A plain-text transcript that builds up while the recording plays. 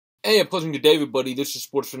Hey, a pleasant good day, everybody. This is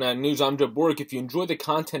Sports Fanatic News. I'm Joe Boric. If you enjoy the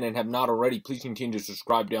content and have not already, please continue to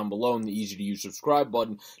subscribe down below in the easy-to-use subscribe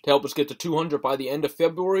button to help us get to 200 by the end of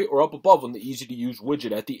February, or up above on the easy-to-use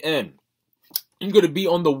widget at the end. I'm going to be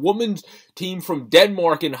on the women's team from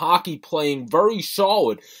Denmark in hockey, playing very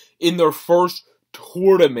solid in their first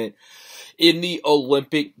tournament in the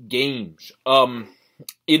Olympic Games.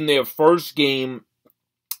 In their first game,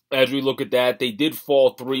 as we look at that, they did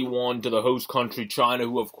fall 3-1 to the host country, China,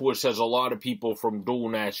 who, of course, has a lot of people from dual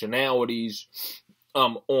nationalities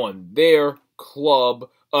on their club.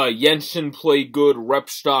 Jensen played good.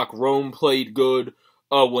 Repstock Rome played good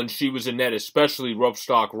when she was in net, especially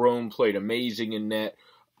Repstock Rome played amazing in net.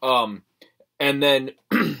 And then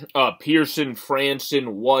Pearson,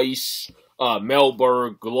 Franson, Weiss,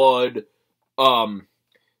 Melberg, Glud,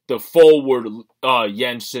 the forward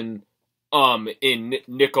Jensen, in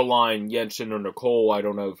Nicoline Jensen or Nicole, I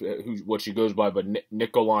don't know what she goes by, but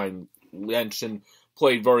Nicoline Jensen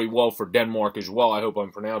played very well for Denmark as well. I hope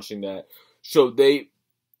I'm pronouncing that. So they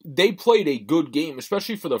played a good game,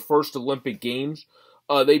 especially for the first Olympic Games.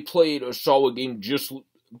 They played a solid game, just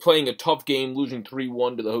playing a tough game, losing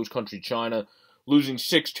 3-1 to the host country China, losing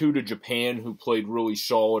 6-2 to Japan, who played really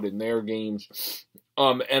solid in their games.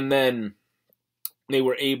 And then they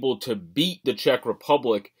were able to beat the Czech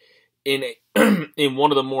Republic in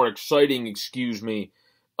one of the more exciting,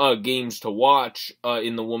 games to watch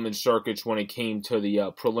in the women's circuits when it came to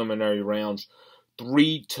the preliminary rounds,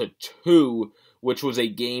 3-2, which was a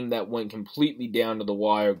game that went completely down to the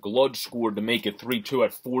wire. Glud scored to make it 3-2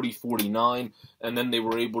 at 40-49, and then they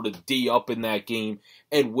were able to D up in that game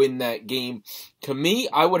and win that game. To me,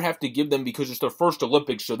 I would have to give them, because it's their first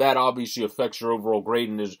Olympics, so that obviously affects your overall grade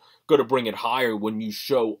and is going to bring it higher when you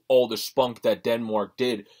show all the spunk that Denmark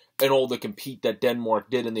did and all the compete that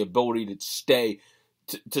Denmark did and the ability to stay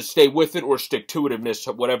with it, or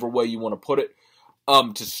stick-to-itiveness, whatever way you want to put it,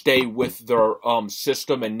 to stay with their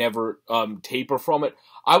system and never taper from it.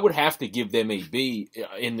 I would have to give them a B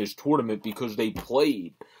in this tournament because they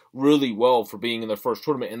played really well for being in their first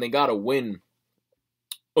tournament, and they got a win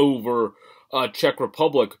over Czech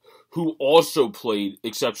Republic, who also played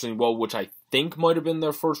exceptionally well, which I think might have been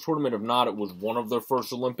their first tournament. If not, it was one of their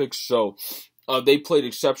first Olympics. So they played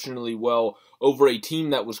exceptionally well over a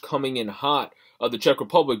team that was coming in hot. The Czech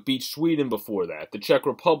Republic beat Sweden before that. The Czech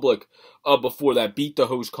Republic before that beat the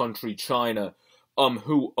host country, China,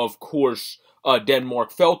 who, of course,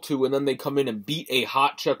 Denmark fell to, and then they come in and beat a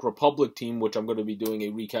hot Czech Republic team, which I'm going to be doing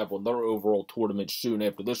a recap on their overall tournament soon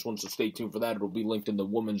after this one, so stay tuned for that. It'll be linked in the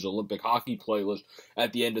Women's Olympic Hockey playlist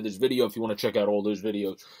at the end of this video if you want to check out all those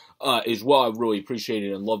videos as well. I really appreciate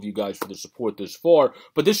it and love you guys for the support this far.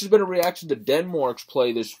 But this has been a reaction to Denmark's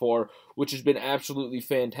play this far, which has been absolutely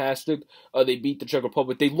fantastic. They beat the Czech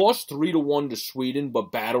Republic. They lost 3-1 to Sweden,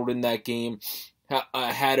 but battled in that game.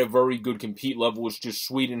 Had a very good compete level. It's just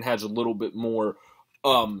Sweden has a little bit more,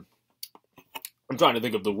 I'm trying to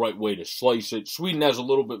think of the right way to slice it. Sweden has a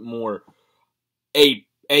little bit more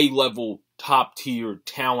A-level, top-tier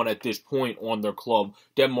talent at this point on their club.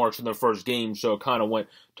 Denmark's in their first game, so it kind of went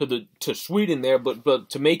to Sweden there. But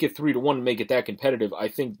to make it 3-1 and make it that competitive, I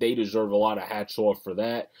think they deserve a lot of hats off for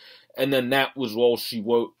that. And then that was all she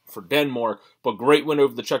wrote for Denmark. But great win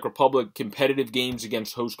over the Czech Republic. Competitive games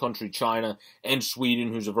against host country China and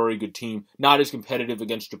Sweden, who's a very good team. Not as competitive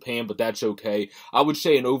against Japan, but that's okay. I would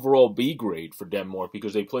say an overall B grade for Denmark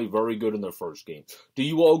because they played very good in their first game. Do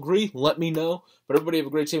you all agree? Let me know. But everybody have a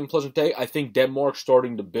great, safe, and pleasant day. I think Denmark's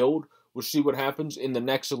starting to build. We'll see what happens in the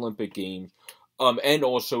next Olympic Games. And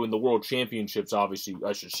also in the World Championships, obviously,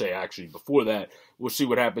 I should say, actually, before that, we'll see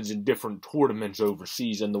what happens in different tournaments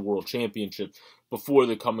overseas and the World Championships before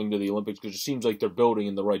they're coming to the Olympics, because it seems like they're building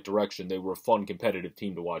in the right direction. They were a fun, competitive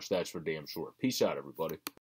team to watch, that's for damn sure. Peace out, everybody.